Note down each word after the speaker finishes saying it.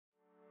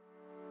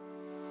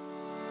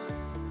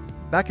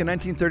Back in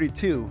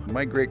 1932,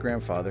 my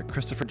great-grandfather,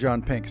 Christopher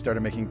John Pink,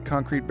 started making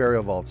concrete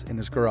burial vaults in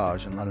his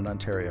garage in London,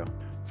 Ontario.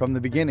 From the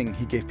beginning,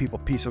 he gave people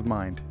peace of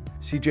mind.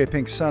 C.J.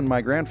 Pink's son, my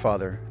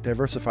grandfather,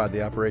 diversified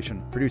the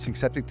operation, producing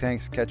septic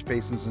tanks, catch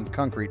basins, and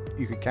concrete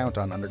you could count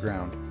on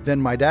underground. Then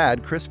my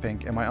dad, Chris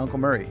Pink, and my uncle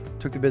Murray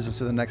took the business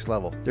to the next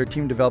level. Their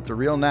team developed a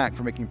real knack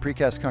for making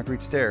precast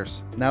concrete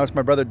stairs. Now it's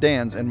my brother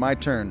Dan's and my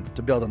turn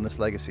to build on this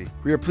legacy.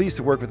 We are pleased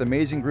to work with the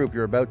amazing group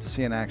you're about to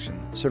see in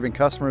action, serving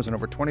customers in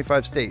over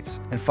 25 states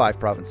and 5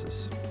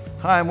 provinces.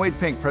 Hi, I'm Wade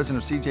Pink,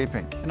 president of C.J.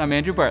 Pink. And I'm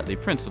Andrew Bartley,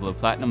 principal of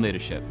Platinum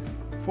Leadership.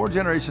 4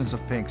 generations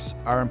of Pinks,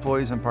 our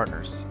employees and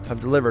partners,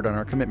 have delivered on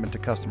our commitment to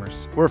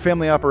customers. We're a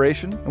family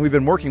operation, and we've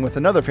been working with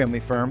another family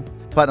firm,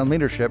 Platinum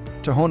Leadership,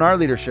 to hone our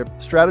leadership,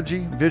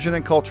 strategy, vision,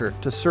 and culture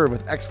to serve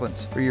with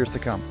excellence for years to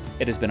come.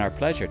 It has been our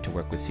pleasure to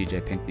work with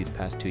CJ Pink these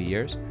past 2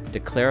 years to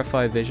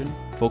clarify vision,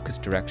 focus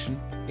direction,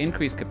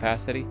 increase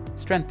capacity,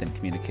 strengthen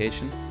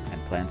communication,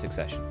 and plan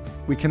succession.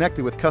 We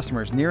connected with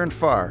customers near and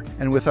far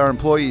and with our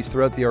employees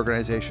throughout the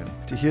organization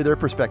to hear their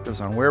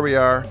perspectives on where we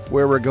are,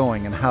 where we're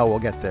going, and how we'll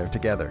get there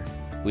together.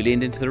 We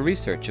leaned into the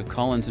research of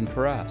Collins and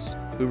Precast,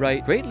 who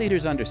write, "Great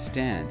leaders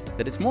understand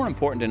that it's more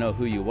important to know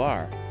who you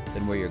are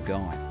than where you're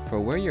going. For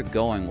where you're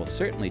going will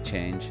certainly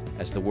change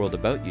as the world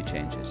about you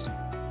changes."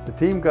 The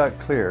team got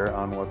clear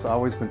on what's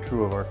always been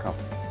true of our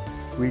company.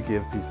 We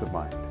give peace of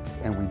mind,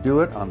 and we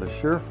do it on the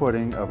sure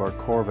footing of our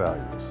core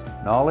values: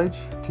 knowledge,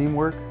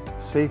 teamwork,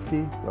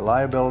 safety,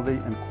 reliability,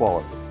 and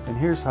quality. And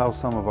here's how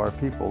some of our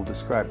people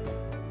describe them.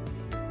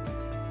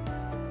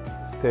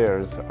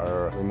 Stairs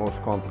are the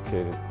most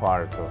complicated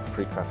part of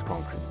precast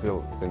concrete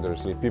building. And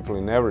there's people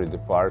in every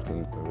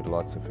department with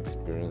lots of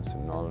experience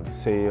and knowledge.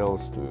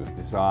 Sales to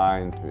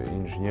design to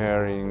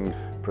engineering,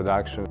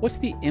 production. What's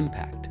the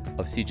impact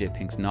of CJ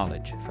Pink's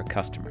knowledge for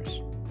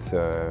customers? It's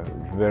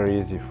very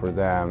easy for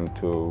them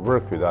to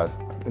work with us.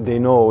 They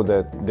know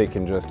that they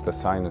can just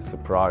assign us a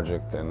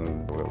project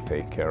and we'll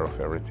take care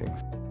of everything.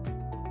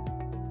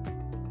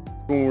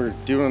 When we're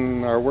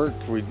doing our work,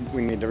 we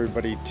need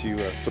everybody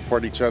to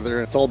support each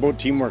other. It's all about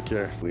teamwork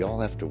here. We all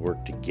have to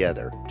work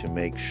together to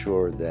make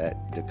sure that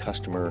the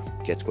customer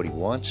gets what he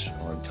wants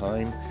on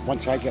time.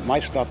 Once I get my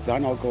stuff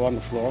done, I'll go on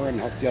the floor and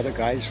help the other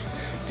guys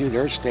do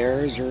their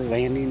stairs or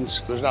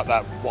landings. There's not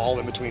that wall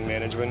in between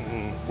management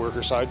and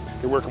worker side.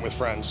 You're working with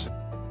friends.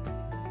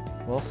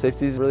 Well,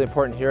 safety is really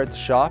important here at the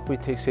shop. We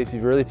take safety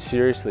really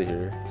seriously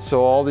here.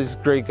 So all these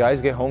great guys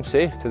get home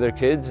safe to their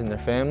kids and their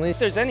family. If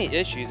there's any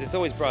issues, it's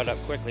always brought up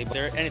quickly. But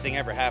if anything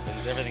ever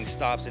happens, everything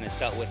stops and it's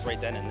dealt with right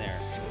then and there.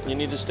 You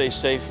need to stay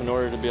safe in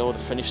order to be able to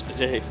finish the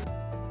day.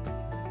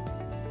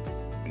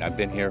 I've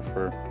been here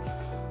for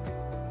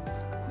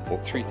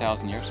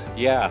 3,000 years?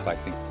 Yeah, I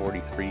think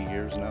 43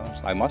 years now.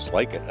 I must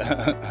like it.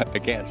 I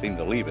can't seem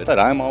to leave it. But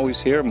I'm always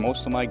here.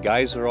 Most of my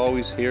guys are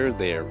always here.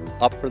 They're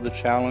up for the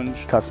challenge.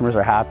 Customers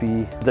are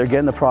happy. They're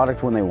getting the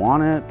product when they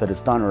want it, that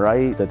it's done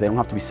right, that they don't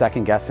have to be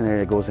second guessing it.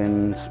 It goes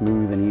in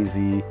smooth and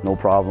easy, no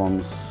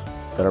problems,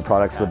 that our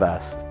product's the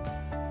best.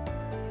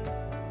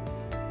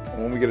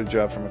 When we get a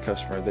job from a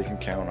customer, they can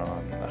count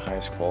on the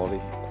highest quality.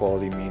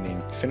 Quality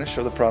meaning finish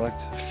of the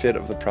product, fit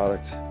of the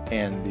product,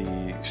 and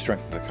the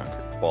strength of the concrete.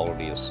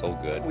 Quality is so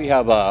good. We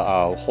have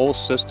a whole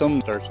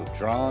system. Starts with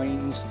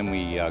drawings, and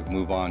we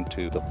move on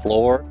to the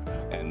floor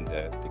and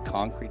the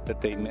concrete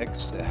that they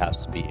mix. It has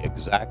to be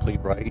exactly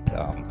right.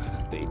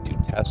 They do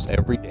tests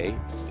every day.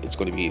 It's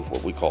going to be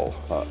what we call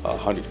a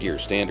 100-year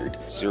standard.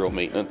 Zero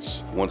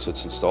maintenance. Once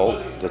it's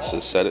installed, that's to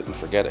set it and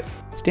forget it.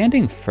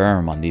 Standing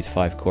firm on these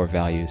 5 core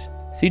values,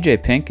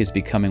 CJ Pink is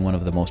becoming one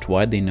of the most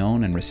widely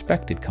known and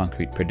respected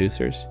concrete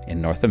producers in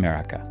North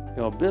America.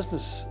 You know,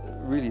 business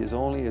really is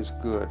only as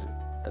good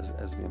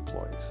as the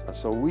employees.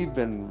 So we've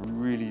been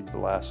really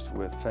blessed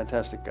with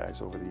fantastic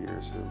guys over the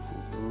years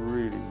who've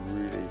really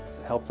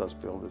helped us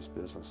build this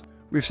business.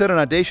 We've set an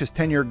audacious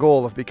 10-year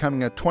goal of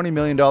becoming a $20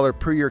 million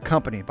per year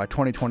company by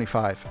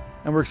 2025.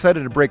 And we're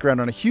excited to break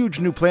ground on a huge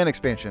new plant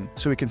expansion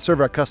so we can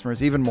serve our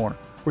customers even more.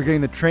 We're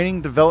getting the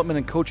training, development,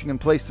 and coaching in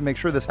place to make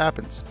sure this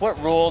happens.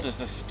 What role does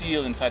the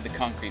steel inside the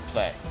concrete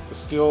play? The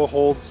steel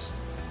holds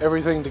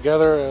everything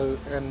together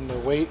and the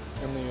weight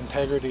and the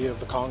integrity of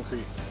the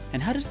concrete.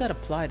 And how does that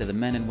apply to the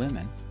men and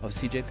women of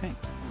CJ Pink?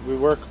 We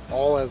work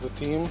all as a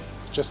team,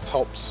 just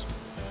helps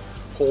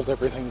hold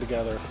everything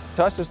together.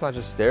 To us, it's not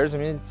just stairs. I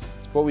mean, it's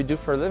what we do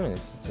for a living.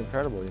 It's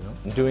incredible, you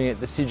know. Doing it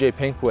the CJ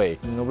Pink way.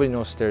 Nobody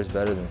knows stairs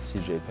better than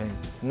CJ Pink.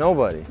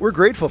 Nobody. We're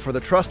grateful for the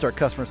trust our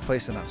customers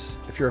place in us.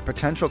 If you're a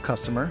potential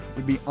customer,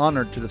 we'd be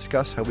honored to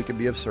discuss how we can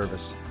be of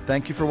service.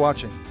 Thank you for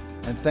watching,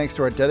 and thanks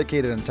to our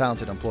dedicated and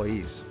talented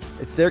employees.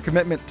 It's their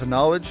commitment to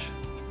knowledge,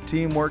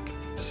 teamwork,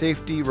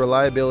 safety,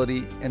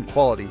 reliability, and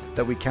quality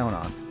that we count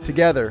on.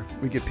 Together,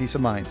 we give peace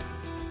of mind.